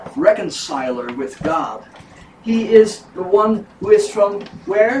reconciler with God. He is the one who is from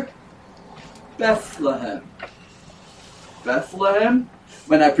where? Bethlehem. Bethlehem.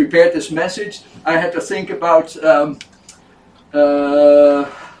 When I prepared this message, I had to think about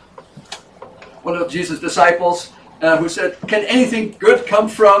one of Jesus' disciples who said, "Can anything good come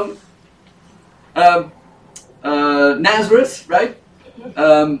from Nazareth?" Right?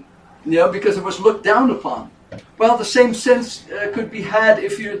 Because it was looked down upon. Well, the same sense could be had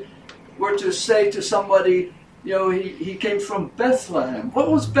if you were to say to somebody, he came from Bethlehem. What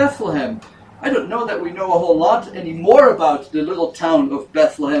was Bethlehem? I don't know that we know a whole lot anymore about the little town of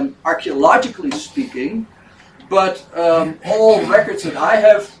Bethlehem, archaeologically speaking, but all records that I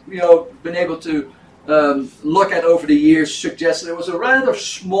have, been able to look at over the years suggest that it was a rather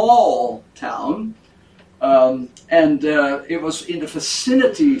small town, and it was in the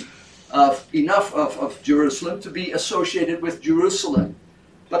vicinity of enough of Jerusalem to be associated with Jerusalem.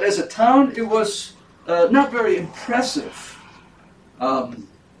 But as a town, it was not very impressive.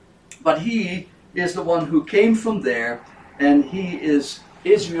 But he is the one who came from there, and he is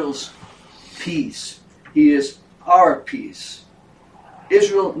Israel's peace. He is our peace.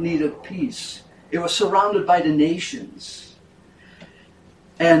 Israel needed peace. It was surrounded by the nations.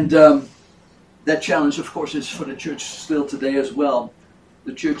 And that challenge, of course, is for the church still today as well.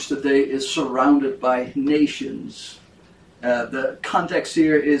 The church today is surrounded by nations. The context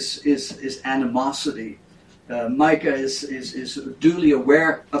here is animosity. Micah is duly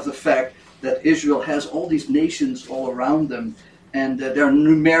aware of the fact that Israel has all these nations all around them, and they're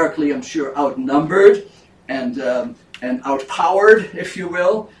numerically, I'm sure, outnumbered and outpowered, if you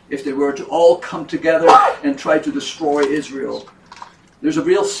will, if they were to all come together and try to destroy Israel. There's a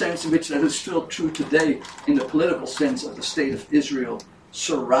real sense in which that is still true today in the political sense of the state of Israel,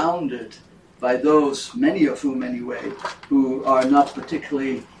 surrounded by those, many of whom anyway, who are not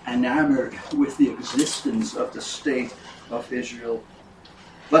particularly enamored with the existence of the state of Israel.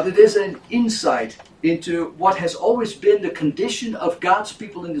 But it is an insight into what has always been the condition of God's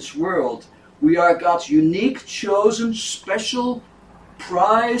people in this world. We are God's unique, chosen, special,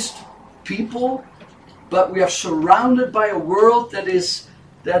 prized people, but we are surrounded by a world that is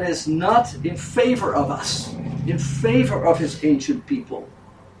not in favor of us, in favor of his ancient people.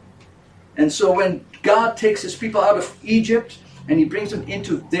 And so when God takes his people out of Egypt and he brings them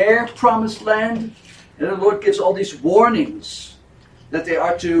into their promised land, and the Lord gives all these warnings that they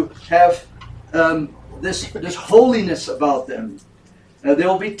are to have this holiness about them. They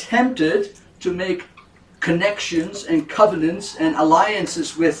will be tempted to make connections and covenants and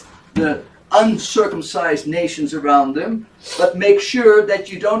alliances with the uncircumcised nations around them, but make sure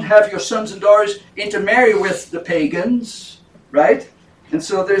that you don't have your sons and daughters intermarry with the pagans, right? And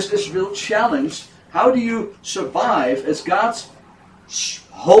so there's this real challenge. How do you survive as God's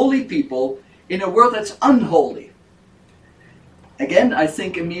holy people in a world that's unholy? Again, I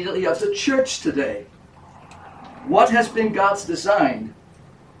think immediately of the church today. What has been God's design?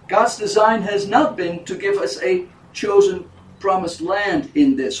 God's design has not been to give us a chosen promised land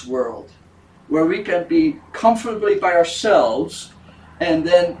in this world, where we can be comfortably by ourselves and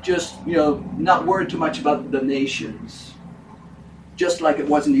then just, not worry too much about the nations. Just like it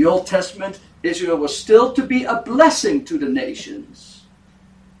was in the Old Testament, Israel was still to be a blessing to the nations.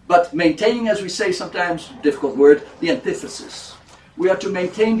 But maintaining, as we say sometimes, difficult word, the antithesis. We are to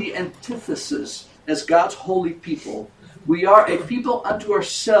maintain the antithesis as God's holy people. We are a people unto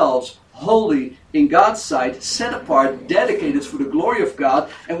ourselves, holy in God's sight, set apart, dedicated for the glory of God,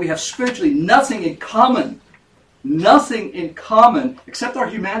 and we have spiritually nothing in common. Nothing in common except our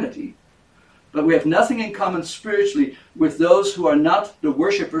humanity. But we have nothing in common spiritually with those who are not the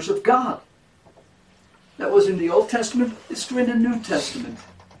worshippers of God. That was in the Old Testament. It's true in the New Testament.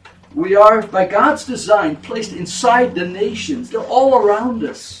 We are, by God's design, placed inside the nations. They're all around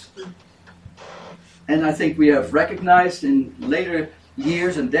us. And I think we have recognized in later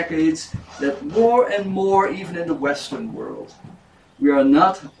years and decades that more and more, even in the Western world, we are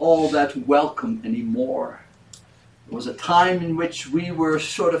not all that welcome anymore. There was a time in which we were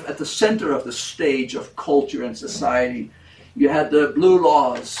sort of at the center of the stage of culture and society. You had the blue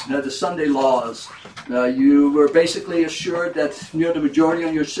laws, you had the Sunday laws. You were basically assured that the majority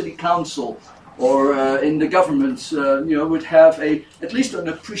on your city council or in the governments, would have at least an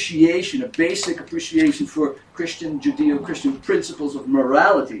appreciation, a basic appreciation for Christian, Judeo-Christian principles of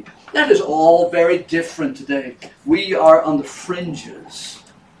morality. That is all very different today. We are on the fringes.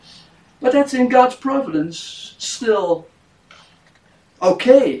 But that's in God's providence still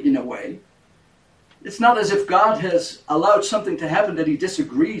okay in a way. It's not as if God has allowed something to happen that he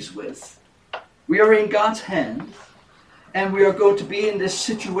disagrees with. We are in God's hand. And we are going to be in this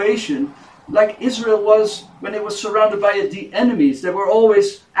situation like Israel was when it was surrounded by the enemies. They were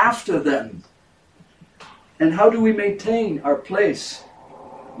always after them. And how do we maintain our place?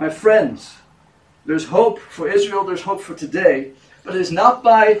 My friends, there's hope for Israel, there's hope for today, but it's not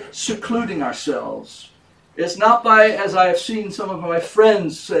by secluding ourselves. It's not by, as I have seen some of my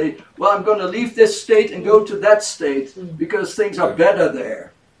friends say, well, I'm going to leave this state and go to that state because things are better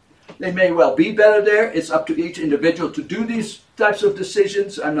there. They may well be better there. It's up to each individual to do these types of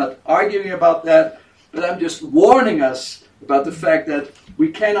decisions. I'm not arguing about that, but I'm just warning us about the fact that we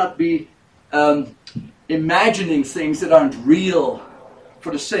cannot be imagining things that aren't real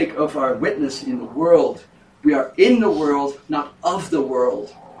for the sake of our witness in the world. We are in the world, not of the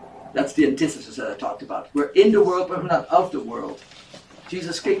world. That's the antithesis that I talked about. We're in the world, but we're not of the world.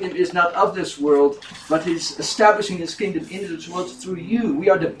 Jesus' kingdom is not of this world, but he's establishing his kingdom in this world through you. We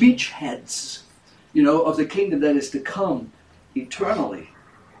are the beachheads, of the kingdom that is to come eternally.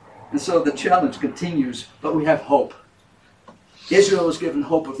 And so the challenge continues, but we have hope. Israel is given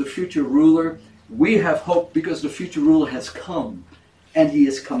hope of the future ruler. We have hope because the future ruler has come, and he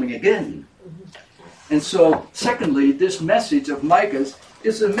is coming again. And so, secondly, this message of Micah's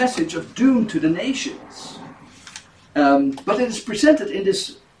is a message of doom to the nations. But it is presented in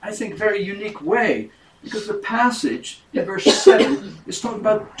this, I think, very unique way, because the passage in verse 7 is talking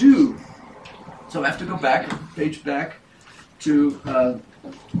about doom. So I have to go back, page back, to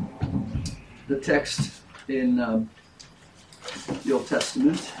the text in the Old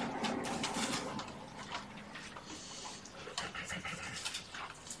Testament.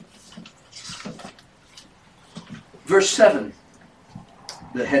 Verse 7,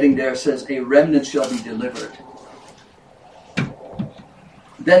 the heading there says, a remnant shall be delivered.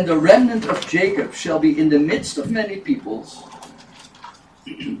 Then the remnant of Jacob shall be in the midst of many peoples,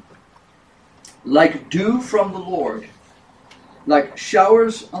 like dew from the Lord, like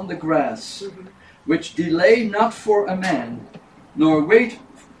showers on the grass, which delay not for a man, nor wait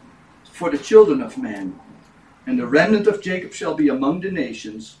for the children of man. And the remnant of Jacob shall be among the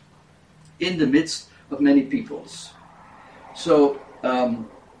nations, in the midst of many peoples. So,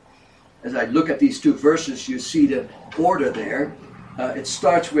 as I look at these two verses, you see the order there. It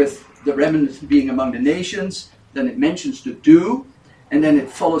starts with the remnant being among the nations, then it mentions the dew, and then it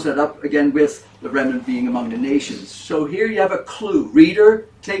follows that up again with the remnant being among the nations. So here you have a clue. Reader,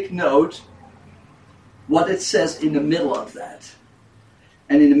 take note what it says in the middle of that.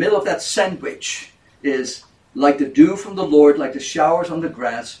 And in the middle of that sandwich is like the dew from the Lord, like the showers on the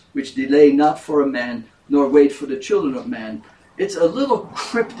grass, which delay not for a man, nor wait for the children of man. It's a little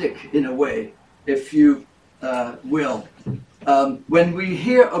cryptic in a way, if you will. When we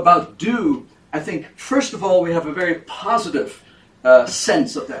hear about dew, I think, first of all, we have a very positive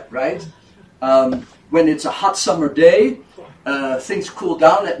sense of that, right? When it's a hot summer day, things cool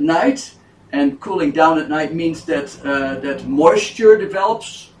down at night, and cooling down at night means that that moisture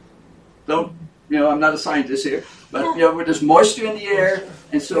develops. I'm not a scientist here, but where there's moisture in the air,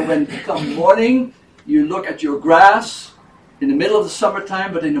 and so when come morning, you look at your grass in the middle of the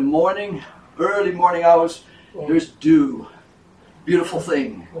summertime, but in the morning, early morning hours, there's dew. Beautiful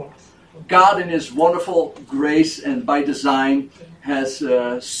thing. God in his wonderful grace and by design has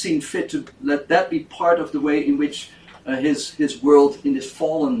seen fit to let that be part of the way in which his world in his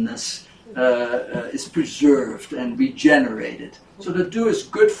fallenness is preserved and regenerated. So the dew is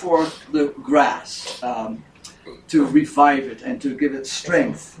good for the grass to revive it and to give it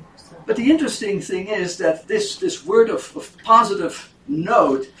strength. But the interesting thing is that this word of positive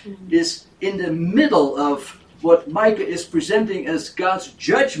note is in the middle of what Micah is presenting as God's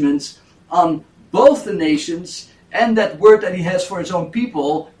judgments on both the nations and that word that he has for his own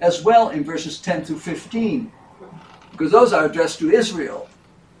people as well in verses 10 to 15. Because those are addressed to Israel.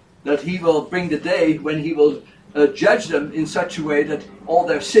 That he will bring the day when he will judge them in such a way that all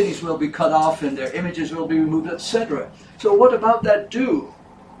their cities will be cut off and their images will be removed, etc. So what about that dew?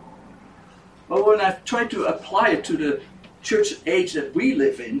 Well, when I've tried to apply it to the church age that we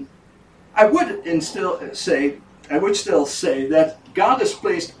live in, I would still say that God has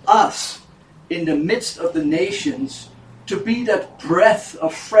placed us in the midst of the nations to be that breath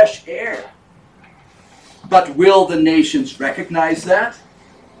of fresh air. But will the nations recognize that?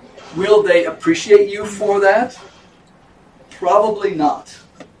 Will they appreciate you for that? Probably not.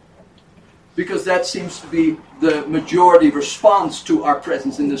 Because that seems to be the majority response to our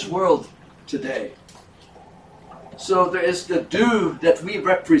presence in this world today. So there is the dew that we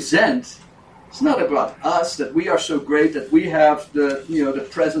represent. It's not about us, that we are so great, that we have the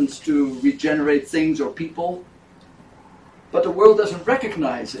presence to regenerate things or people. But the world doesn't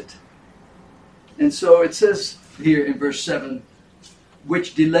recognize it. And so it says here in verse 7,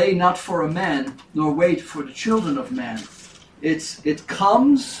 which delay not for a man, nor wait for the children of man. It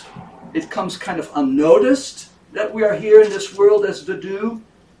comes kind of unnoticed that we are here in this world as the dew,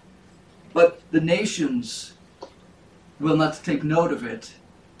 but the nations will not take note of it.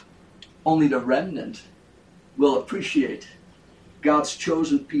 Only the remnant will appreciate God's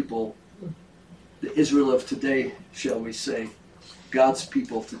chosen people, the Israel of today, shall we say. God's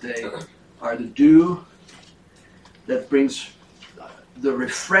people today are the dew that brings the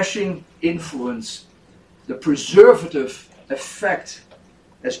refreshing influence, the preservative effect,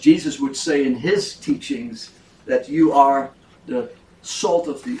 as Jesus would say in his teachings, that you are the salt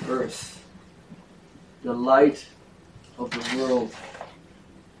of the earth, the light of the world.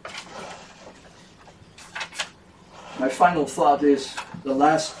 My final thought is the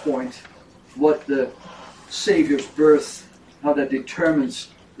last point, what the Savior's birth, how that determines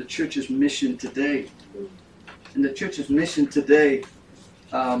the church's mission today. And the church's mission today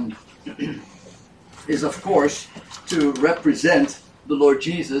is, of course, to represent the Lord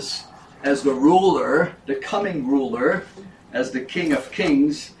Jesus as the ruler, the coming ruler, as the King of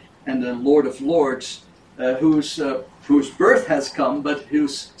Kings and the Lord of Lords, whose birth has come, but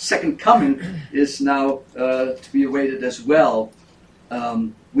whose second coming is now to be awaited as well.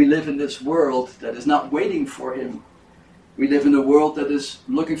 We live in this world that is not waiting for him. We live in a world that is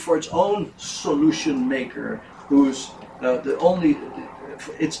looking for its own solution maker, who's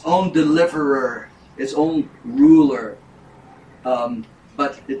its own deliverer, its own ruler.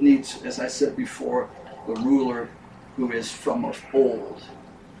 But it needs, as I said before, a ruler who is from of old,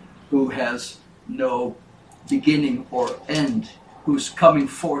 who has no beginning or end, whose coming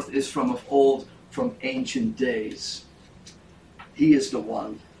forth is from of old, from ancient days. He is the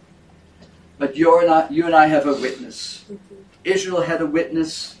one. But you and I have a witness. Israel had a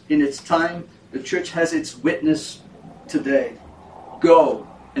witness in its time. The church has its witness today. Go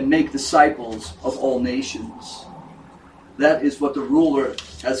and make disciples of all nations. That is what the ruler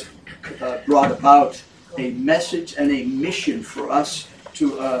has brought about, a message and a mission for us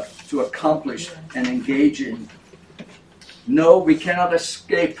to accomplish and engage in. No, we cannot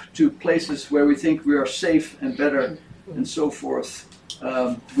escape to places where we think we are safe and better and so forth.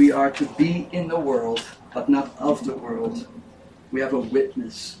 We are to be in the world, but not of the world. We have a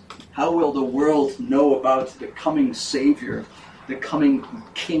witness. How will the world know about the coming Savior, the coming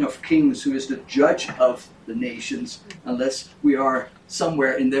King of Kings, who is the judge of the nations, unless we are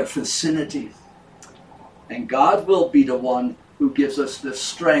somewhere in their vicinity? And God will be the one who gives us the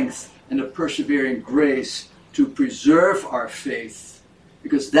strength and the persevering grace to preserve our faith,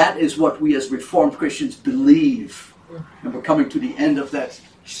 because that is what we as Reformed Christians believe. And we're coming to the end of that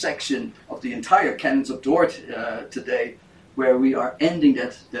section of the entire Canons of Dort today, where we are ending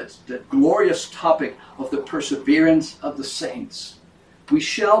that glorious topic of the perseverance of the saints. We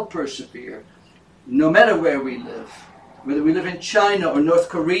shall persevere, no matter where we live, whether we live in China or North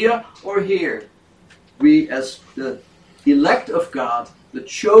Korea or here. We, as the elect of God, the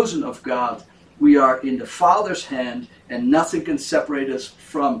chosen of God, we are in the Father's hand, and nothing can separate us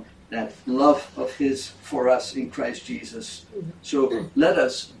from that love of His for us in Christ Jesus. So let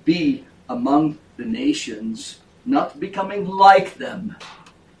us be among the nations, not becoming like them.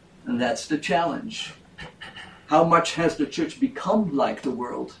 And that's the challenge. How much has the church become like the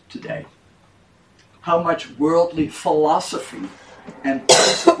world today? How much worldly philosophy and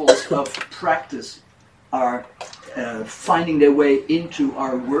principles of practice are finding their way into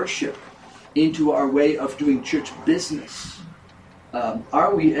our worship, into our way of doing church business?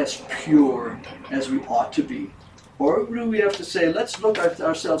 Are we as pure as we ought to be? Or do we have to say, let's look at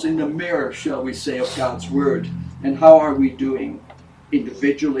ourselves in the mirror, shall we say, of God's Word, and how are we doing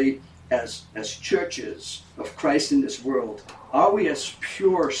individually as churches of Christ in this world? Are we as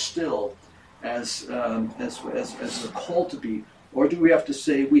pure still as we're called to be? Or do we have to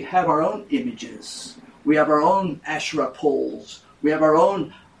say, we have our own images, we have our own Asherah poles, we have our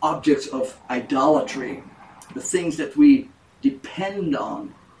own objects of idolatry, the things that we depend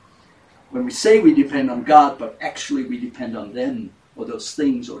on, when we say we depend on God, but actually we depend on them, or those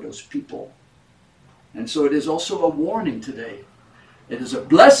things, or those people. And so it is also a warning today. It is a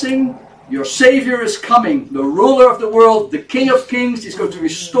blessing. Your Savior is coming, the ruler of the world, the King of Kings. He's going to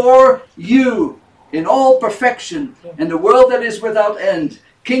restore you in all perfection, and the world that is without end,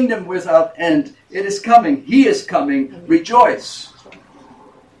 kingdom without end. It is coming. He is coming. Rejoice.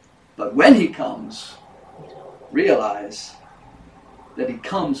 But when He comes, realize that He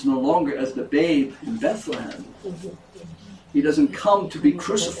comes no longer as the babe in Bethlehem. He doesn't come to be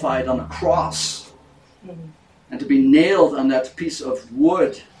crucified on a cross and to be nailed on that piece of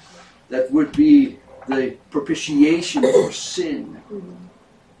wood that would be the propitiation for sin.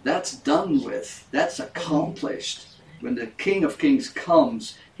 That's done with. That's accomplished. When the King of Kings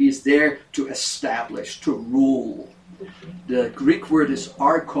comes, he's there to establish, to rule. The Greek word is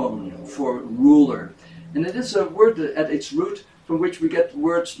archon, for ruler. And it is a word that, at its root, from which we get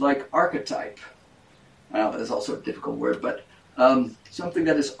words like archetype. Well, that's also a difficult word, but something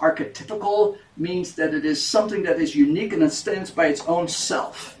that is archetypical means that it is something that is unique and it stands by its own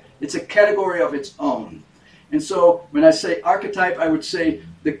self. It's a category of its own. And so when I say archetype, I would say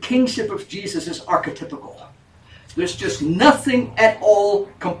the kingship of Jesus is archetypical. There's just nothing at all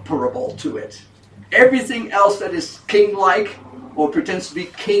comparable to it. Everything else that is king-like or pretends to be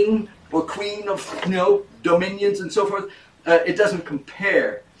king or queen of dominions and so forth, it doesn't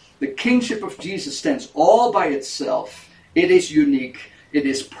compare. The kingship of Jesus stands all by itself. It is unique. It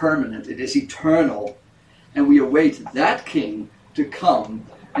is permanent. It is eternal. And we await that king to come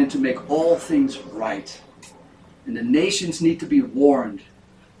and to make all things right. And the nations need to be warned.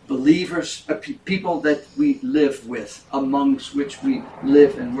 Believers, people that we live with, amongst which we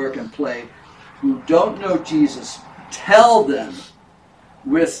live and work and play, who don't know Jesus, tell them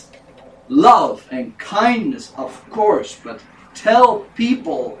with love and kindness, of course, but tell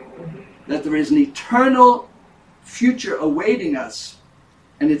people that there is an eternal future awaiting us,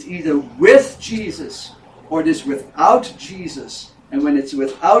 and it's either with Jesus or it is without Jesus. And when it's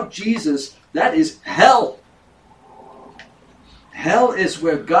without Jesus, that is hell. Hell is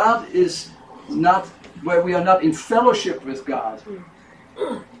where God is not, where we are not in fellowship with God.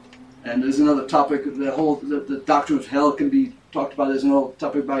 And there's another topic, the doctrine of hell can be talked about as another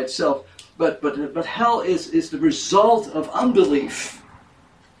topic by itself. But hell is the result of unbelief.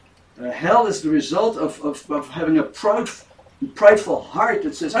 Hell is the result of having a prideful heart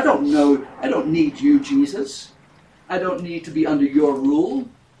that says, I don't need you, Jesus. I don't need to be under your rule.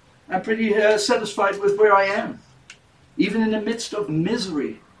 I'm pretty satisfied with where I am. Even in the midst of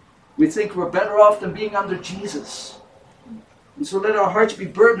misery, we think we're better off than being under Jesus. And so let our hearts be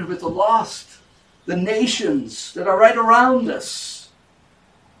burdened with the lost, the nations that are right around us.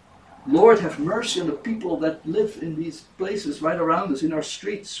 Lord, have mercy on the people that live in these places right around us, in our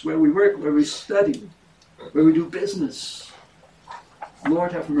streets, where we work, where we study, where we do business.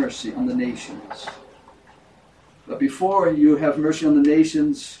 Lord, have mercy on the nations. But before you have mercy on the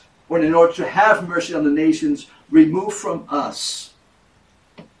nations, or in order to have mercy on the nations, remove from us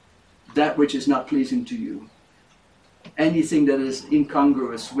that which is not pleasing to you. Anything that is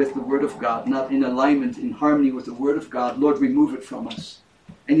incongruous with the Word of God, not in alignment, in harmony with the Word of God, Lord, remove it from us.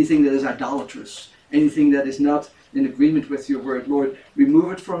 Anything that is idolatrous, anything that is not in agreement with your Word, Lord,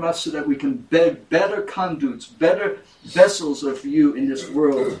 remove it from us so that we can be better conduits, better vessels of you in this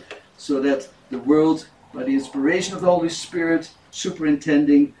world, so that the world, by the inspiration of the Holy Spirit,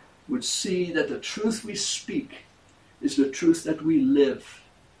 superintending, would see that the truth we speak is the truth that we live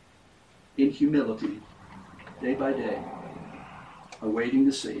in humility, day by day, awaiting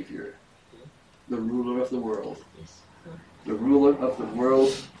the Savior, the ruler of the world, the ruler of the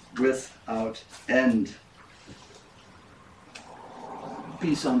world without end.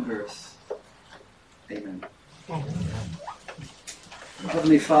 Peace on earth. Amen.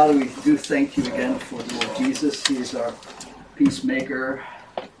 Heavenly Father, we do thank you again for the Lord Jesus. He is our peacemaker.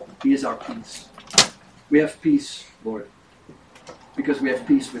 He is our peace. We have peace, Lord, because we have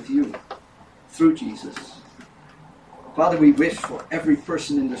peace with you through Jesus. Father, we wish for every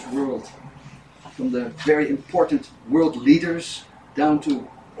person in this world, from the very important world leaders down to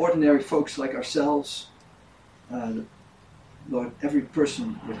ordinary folks like ourselves, Lord, every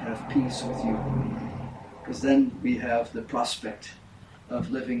person would have peace with you, because then we have the prospect of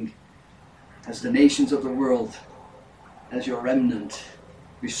living as the nations of the world, as your remnant,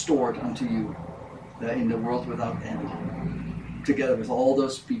 restored unto you in the world without end, together with all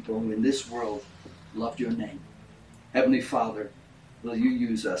those people who in this world loved your name. Heavenly Father, will you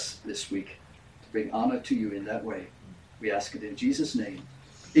use us this week to bring honor to you in that way? We ask it in Jesus' name.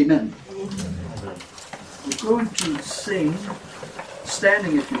 Amen. We're going to sing,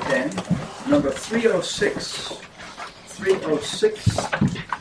 standing if you can, number 306. 306.